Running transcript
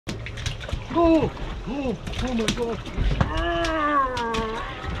Oh, oh, oh my God.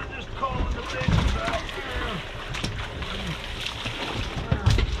 Just calling the babies out.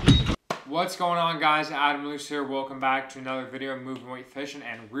 What's going on, guys? Adam Luce here. Welcome back to another video of Movin Weight Fishing.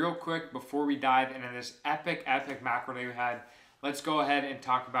 And real quick, before we dive into this epic mackerel that we had, let's go ahead and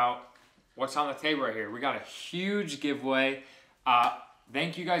talk about what's on the table right here. We got a huge giveaway.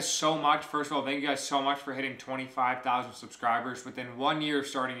 Thank you guys so much. First of all, thank you guys so much for hitting 25,000 subscribers within 1 year of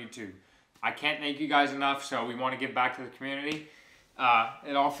starting YouTube. I can't thank you guys enough, so we want to give back to the community.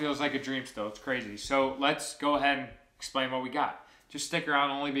 It all feels like a dream still. It's crazy. So let's go ahead and explain what we got. Just stick around,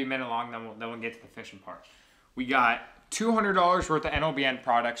 only be a minute long, then we'll get to the fishing part. We got $200 worth of NOBN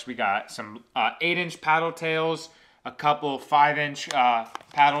products. We got some 8-inch paddle tails, a couple 5-inch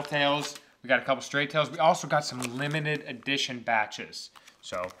paddle tails. We got a couple straight tails. We also got some limited edition batches.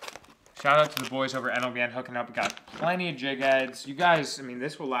 So shout out to the boys over at NOBN hooking up. We got plenty of jig heads. You guys, I mean,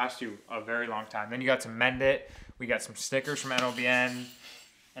 this will last you a very long time. Then you got some Mend It. We got some stickers from NOBN.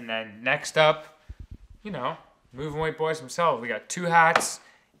 And then next up, you know, Movin Weight boys themselves. We got 2 hats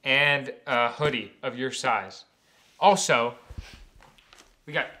and a hoodie of your size. Also,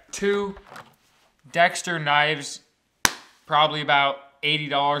 we got 2 Dexter knives, probably about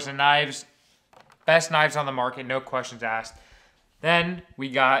 $80 in knives. Best knives on the market, no questions asked. Then we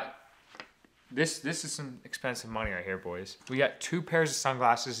got, this is some expensive money right here, boys. We got 2 pairs of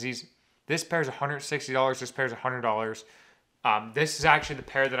sunglasses. This pair is $160, this pair is $100. This is actually the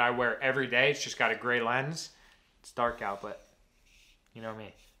pair that I wear every day. It's just got a gray lens. It's dark out, but you know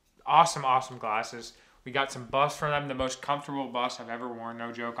me. Awesome, awesome glasses. We got some buffs from them, the most comfortable buffs I've ever worn,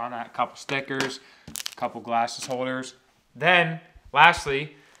 no joke on that. A couple stickers, a couple glasses holders. Then,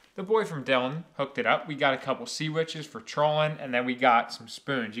 lastly, the boy from Dylan hooked it up. We got a couple sea witches for trolling, and then we got some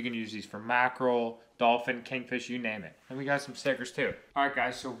spoons. You can use these for mackerel, dolphin, kingfish, you name it. And we got some stickers too. All right,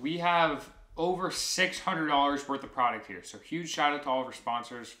 guys, so we have over $600 worth of product here. So huge shout out to all of our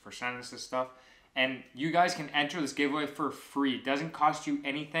sponsors for sending us this stuff. And you guys can enter this giveaway for free. It doesn't cost you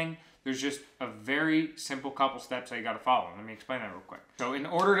anything. There's just a very simple couple steps that you got to follow. Let me explain that real quick. So in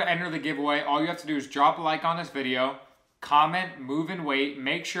order to enter the giveaway, all you have to do is drop a like on this video, comment Movin Weight,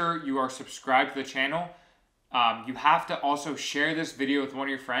 make sure you are subscribed to the channel. You have to also share this video with one of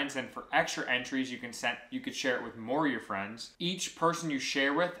your friends, and for extra entries, you could share it with more of your friends. Each person you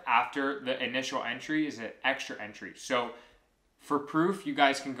share with after the initial entry is an extra entry. So for proof, you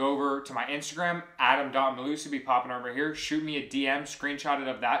guys can go over to my Instagram, adam.malusi, be popping over here. Shoot me a DM, screenshot it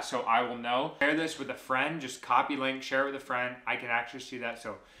of that so I will know. Share this with a friend, just copy link, share it with a friend. I can actually see that,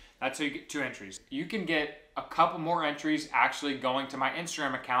 so that's how you get 2 entries. You can get a couple more entries actually going to my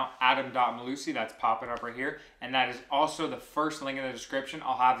Instagram account, adam.malusi, that's popping up right here. And that is also the first link in the description.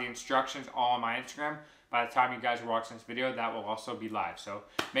 I'll have the instructions all on my Instagram. By the time you guys are watching this video, that will also be live. So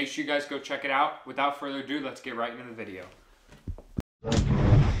make sure you guys go check it out. Without further ado, let's get right into the video.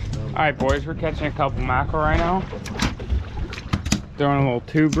 Alright boys, we're catching a couple mackerel right now. Throwing a little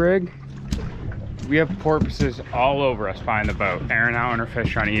tube rig. We have porpoises all over us behind the boat. Aaron out and her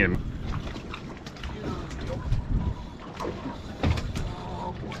fish trying to eat them.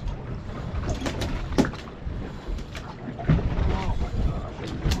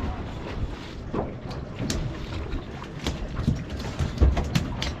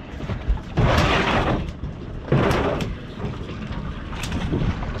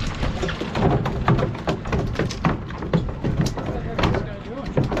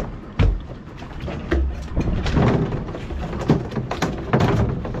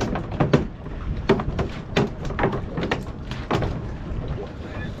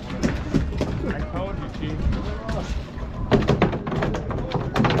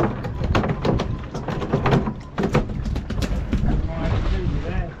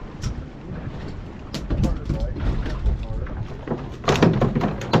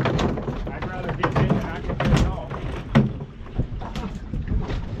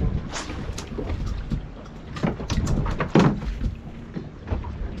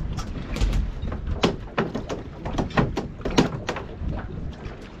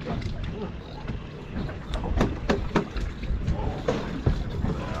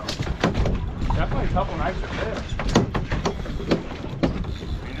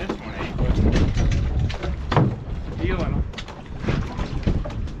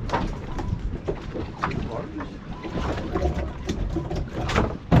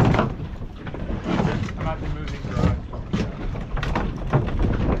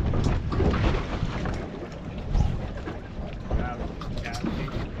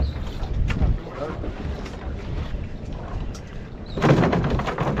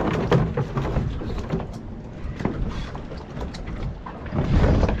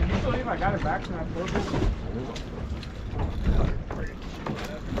 believe I got it back from that photo.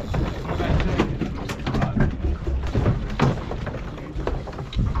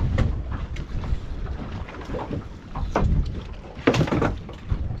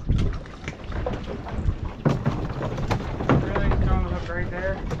 Really? Throwing the hook right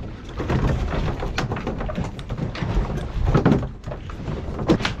there?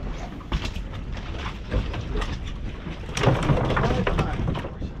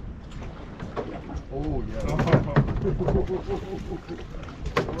 Oh, yeah.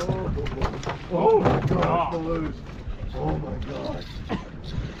 Oh my gosh, oh. loose. Oh my gosh.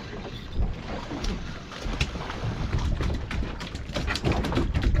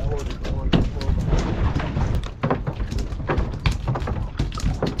 That was going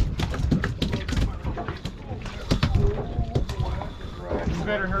You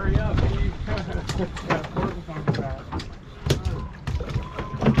better hurry up. That port is on the back.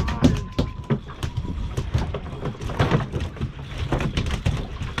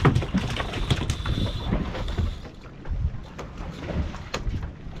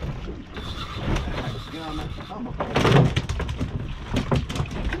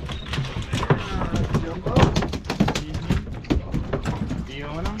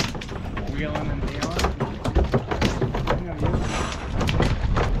 Dealing them, wheeling and dealing.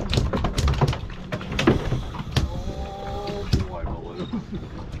 Oh boy, balloon.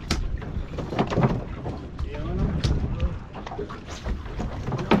 Dealing them.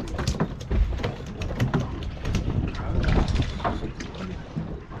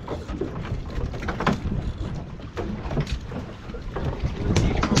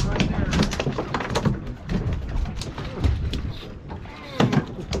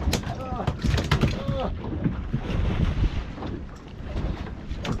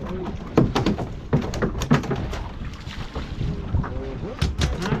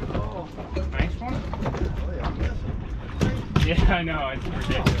 Yeah, I know, it's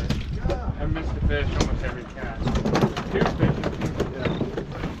ridiculous. I missed the fish almost every cast. Tube fishing. Yeah.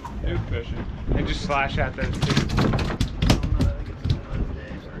 Tube fishing. They just slash at those tubes.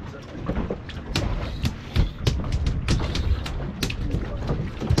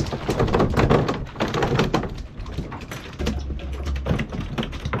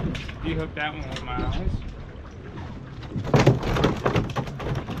 You hooked that one with my eyes.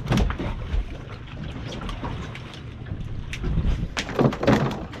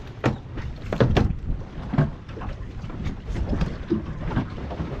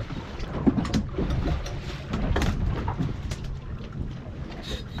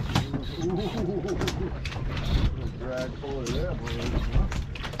 Drag full of that balloon, huh?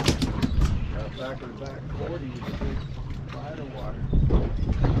 Got back and back 40, big spider water.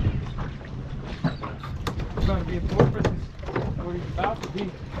 It's going to be a porpoise. That's what he's about to be.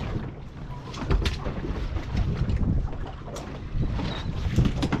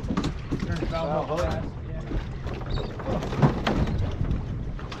 Turns about Oh, fast.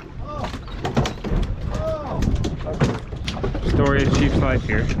 Oh! Story of Chief's life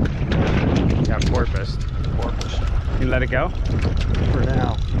here. Got porpoise. You let it go? For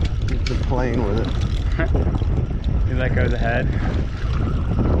now. He's just playing with it. You let go of the head.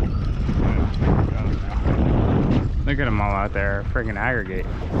 Look at them all out there, friggin' aggregate.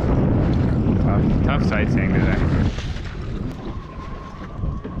 Tough sightseeing today.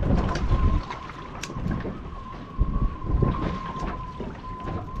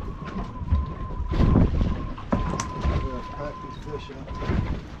 Practice fishing.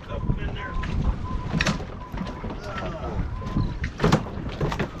 Up in there.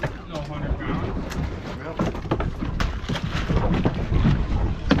 No 100 pounds. Yep.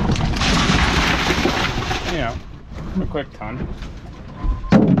 Yeah, a quick ton.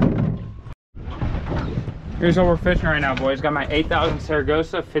 Here's what we're fishing right now, boys. Got my 8,000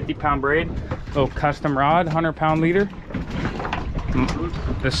 Saragossa 50-pound braid, little custom rod, 100-pound leader.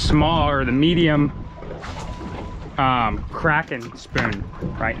 The small or the medium Kraken spoon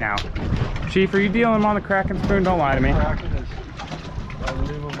right now. Chief, are you dealing them on the Kraken spoon? Don't lie to me. Kraken is, I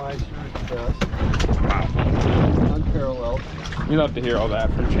believe, of my shoes best. Wow. Unparalleled. You love to hear all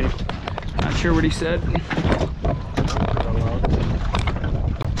that from Chief. Not sure what he said. Unparalleled.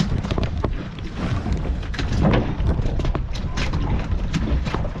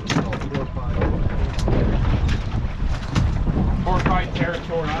 4-5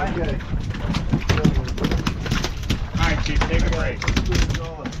 territory. Okay. Alright, Chief, take a break.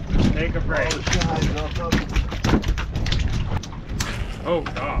 Take a break. Oh,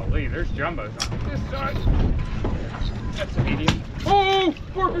 golly, there's jumbos on this side. That's a medium. Oh,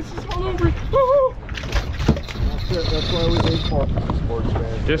 porpoise is all over it. Oh! That's why we made sports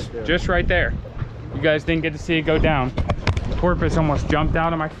fans. Just right there. You guys didn't get to see it go down. The porpoise almost jumped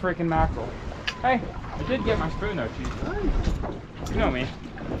out of my freaking mackerel. Hey, I did get my spoon though, Chief. Nice. You know me.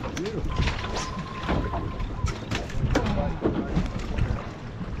 Beautiful.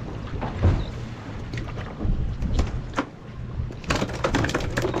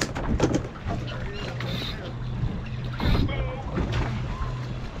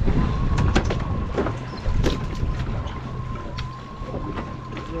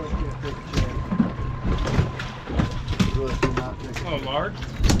 Oh, large.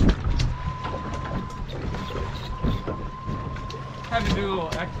 Had to do a little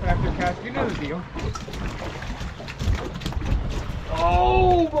X Factor cast. You know the deal.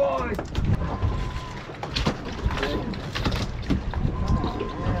 Oh boy!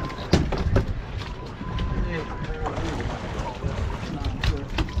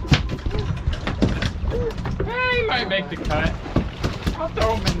 Yeah, he might make the cut. I'll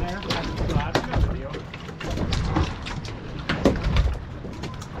throw him in there. That's the slot. You know the deal.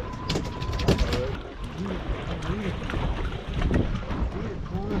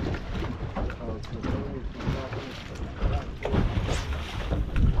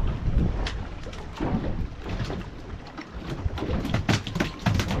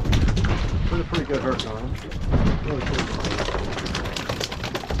 Pretty good hurt on him. Really cool.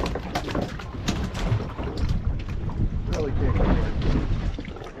 Really can't go back.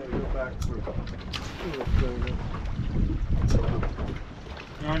 Gotta go back through.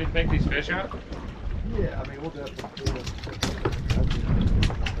 You want me to pick these fish up? Yeah, I mean, we'll definitely do it.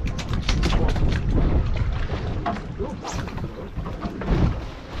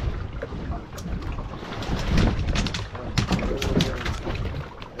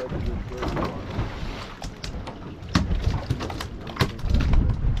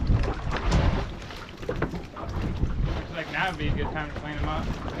 Now would be a good time to clean them up.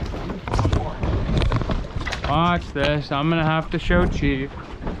 Watch this. I'm gonna have to show Chief.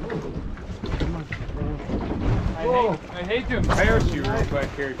 I hate to embarrass you real quick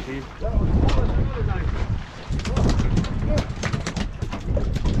here, Chief.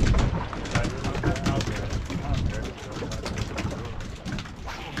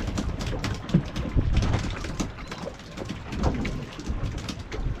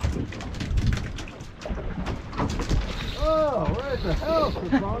 Oh, we're at the house,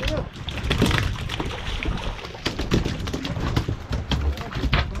 California.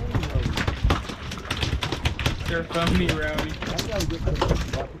 They're phony, Rowdy. I gotta get some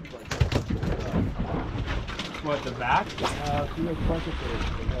buckets like that. What, the back? See those buckets that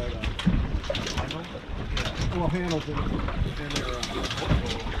handle? Yeah. Well, handles in their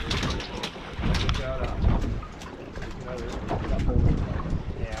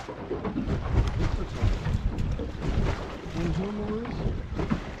Yeah.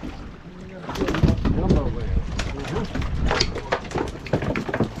 Jumbo land.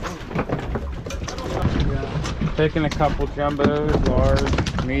 Picking a couple jumbos,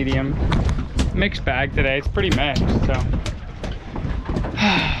 large, medium. Mixed bag today. It's pretty mixed, so.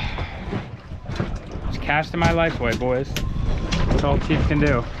 Just casting my life away, boys. That's all Chief can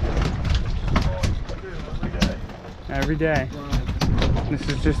do. Every day. This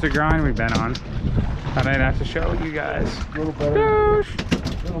is just a grind we've been on. Thought I'd have to show you guys. A little better. A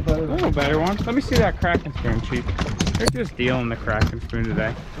little better one. Let me see that Kraken spoon, Chief. They're just dealing the Kraken spoon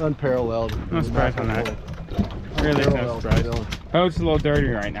today. Unparalleled. No surprise on that. Really no surprise. Boat's a little dirty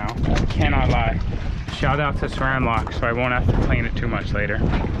right now. Cannot lie. Shout out to Saran Lock, so I won't have to clean it too much later.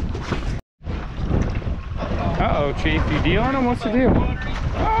 Uh-oh, Chief. You dealing them? What's the deal?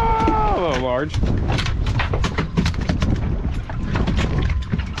 Oh, a little large.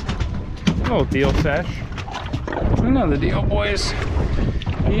 A little deal sesh. You know the deal, boys.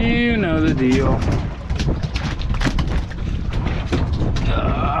 You know the deal.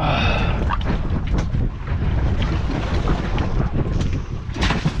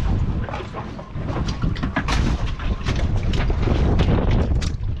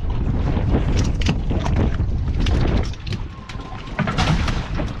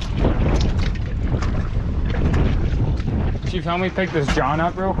 Chief, help me pick this John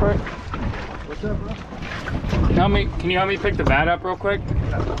up real quick. What's up, bro? Can you help me pick the bat up real quick?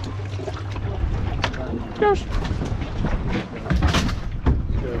 Yes.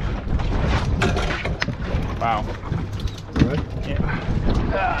 Wow. Ready? Yeah.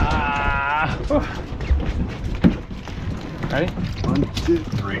 Ready? 1, 2,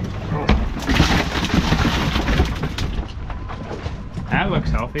 3. Oh. That looks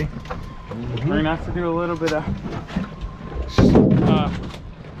healthy. We're gonna have to do a little bit of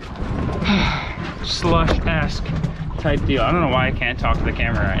slush-esque type deal. I don't know why I can't talk to the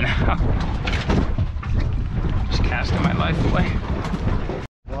camera right now. Just casting my life away.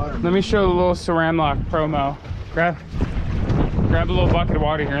 Let me show the little Saran Lock promo. Grab a little bucket of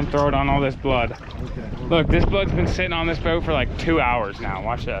water here and throw it on all this blood. Okay. Look, this blood's been sitting on this boat for like 2 hours now.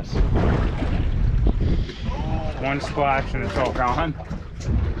 Watch this. One splash and it's all gone.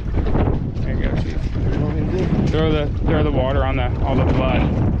 There you go, Chief. Throw the water on all the blood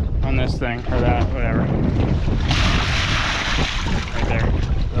on this thing or that, whatever. Right there.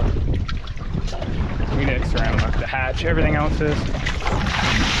 We did Saran Lock the hatch. Everything else is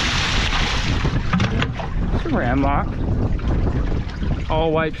Saran Lock.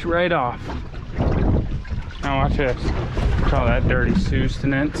 All wipes right off. Now watch this. Call that dirty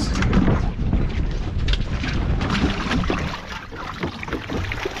sustenance.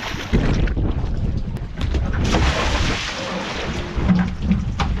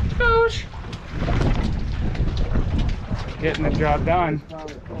 Goosh. Getting the job done.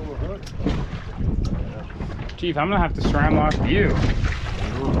 Chief, I'm gonna have to Saran Lock you.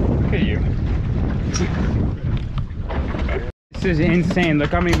 Look at you. This is insane.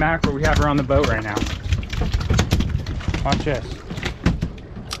 Look how many mackerel we have around the boat right now. Watch this.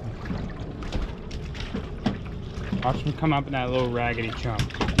 Watch them come up in that little raggedy chunk.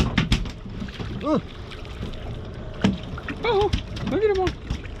 Oh, look at him.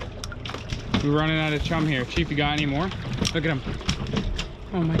 We're running out of chum here. Chief, you got any more? Look at him.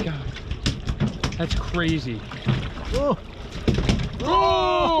 Oh my God. That's crazy. Oh!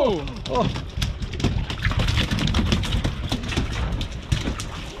 Oh! Oh!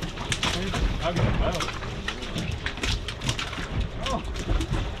 Oh!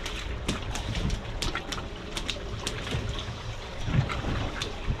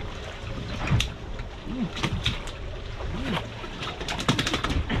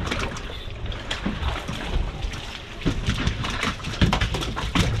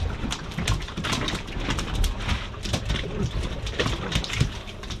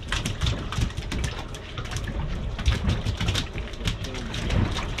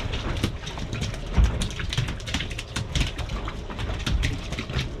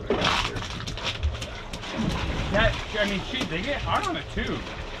 That, I mean, Chief, they get hot on it too.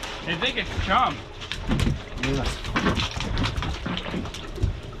 They think it's chum. Yeah.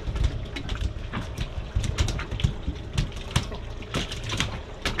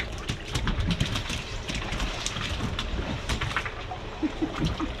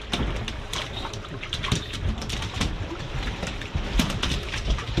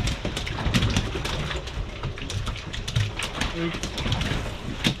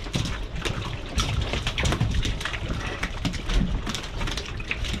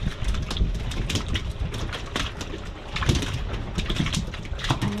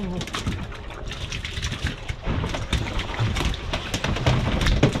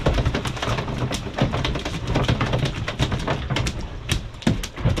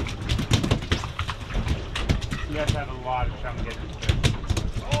 You guys have a lot of chum getting this.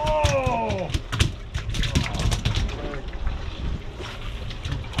 Oh!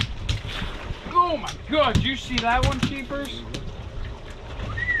 Oh my God, did you see that one, Keepers?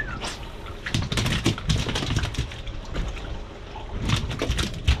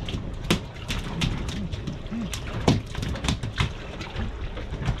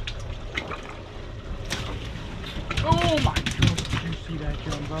 Oh my God, did you see that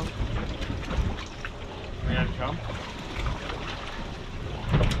jumbo? We got a chum?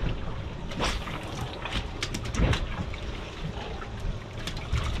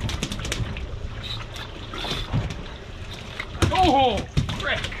 Oh,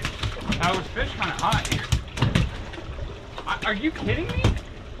 frick! That was fish kind of hot here. Are you kidding me?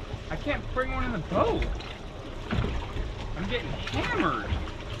 I can't bring one in the boat. I'm getting hammered.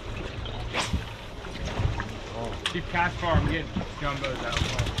 Keep cast far, I'm getting jumbos out.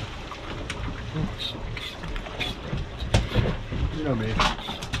 You know me.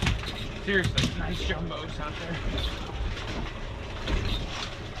 Seriously, nice jumbos out there.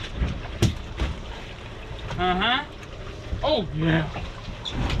 Uh-huh. Oh, yeah.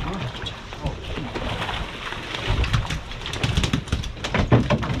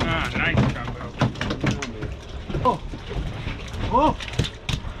 Ah, nice jumbo. Oh! Oh!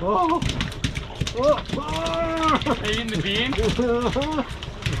 Oh! Oh! Oh! Are you eating the bean? Piece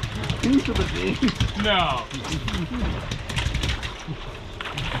of the bean. No.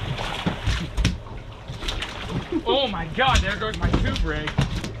 Oh my God, there goes my tube rig.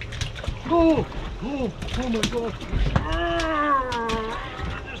 Oh! Oh! Oh my God!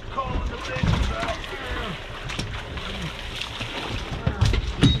 Just calling the things out.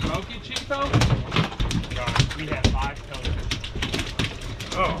 Smoky, Chico?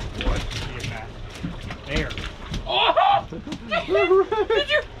 boy. There. Oh! Did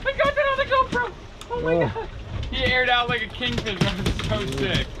you? I got that on the GoPro. Oh my god. He aired out like a kingfish. That was so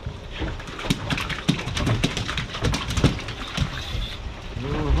sick.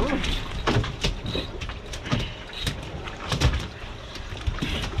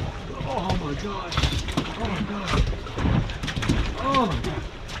 Oh my god. Oh my god. Oh my god.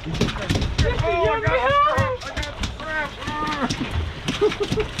 Oh, I got the strap.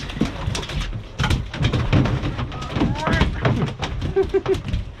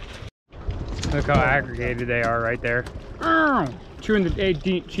 Look how aggregated they are right there. Chewing the, hey,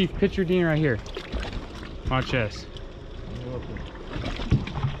 Dean, Chief, picture Dean right here. Watch this.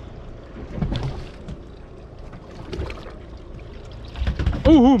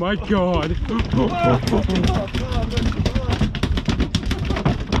 Oh my god.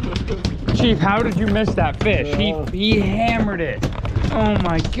 Chief, how did you miss that fish? He hammered it. Oh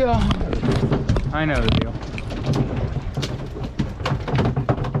my god. I know the deal.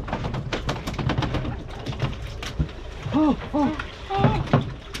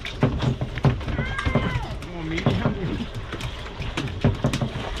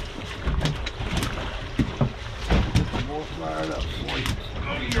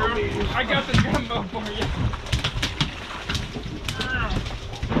 I got the jumbo for you.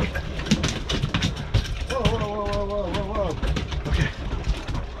 Whoa. Okay.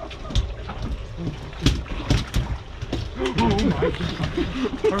 Oh my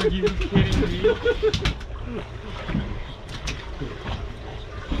god. Are you kidding me?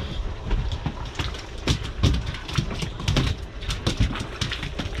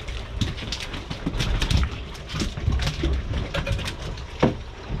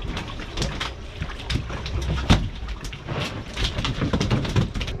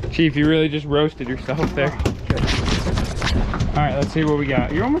 Chief, you really just roasted yourself there. All right, let's see what we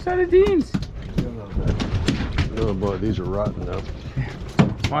got. You're almost out of Deans. Oh boy, these are rotten now.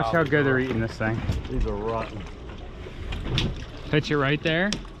 Watch how good they're eating this thing. These are rotten. Pitch it right there.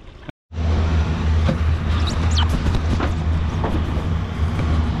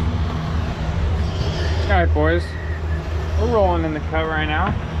 All right, boys. We're rolling in the cut right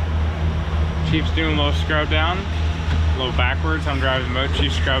now. Chief's doing a little scrub down. A little backwards. I'm driving the boat.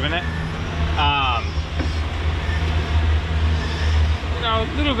 Chief's scrubbing it. You know,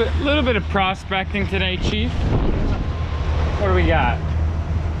 a little bit of prospecting today, Chief. What do we got?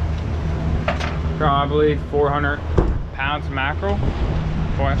 Probably 400 pounds of mackerel,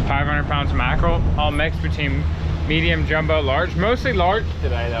 500 pounds of mackerel, all mixed between medium, jumbo, large. Mostly large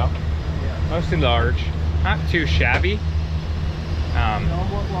today, though. Yeah. Mostly large. Not too shabby.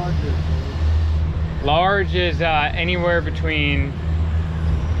 What large is? Large is anywhere between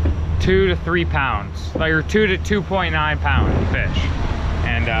 2 to 3 pounds, like or 2 to 2.9 pound fish,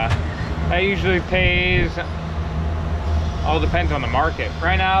 and that usually pays. All depends on the market.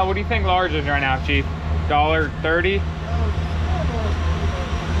 Right now, what do you think large is right now, Chief? $1.30?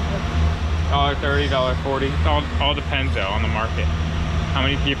 $1.30, $1.40. All depends though on the market. How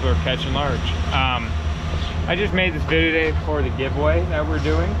many people are catching large? I just made this video today for the giveaway that we're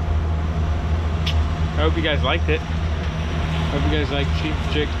doing. I hope you guys liked it. Hope you guys like Chief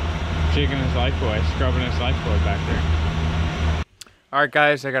jigging his life away, scrubbing his life away back there. All right,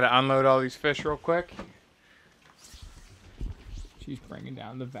 guys, I gotta unload all these fish real quick. She's bringing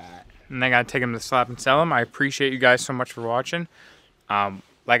down the vat. And I gotta take them to the slab and sell them. I appreciate you guys so much for watching.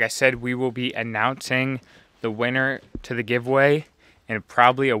 Like I said, we will be announcing the winner to the giveaway in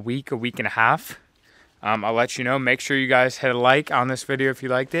probably a week and a half. I'll let you know. Make sure you guys hit a like on this video if you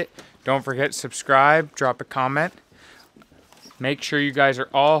liked it. Don't forget to subscribe, drop a comment. Make sure you guys are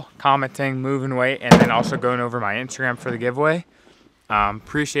all commenting Movin Weight and then also going over my Instagram for the giveaway.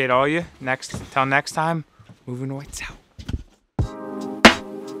 Appreciate all you. Till next time, Movin Weight's out.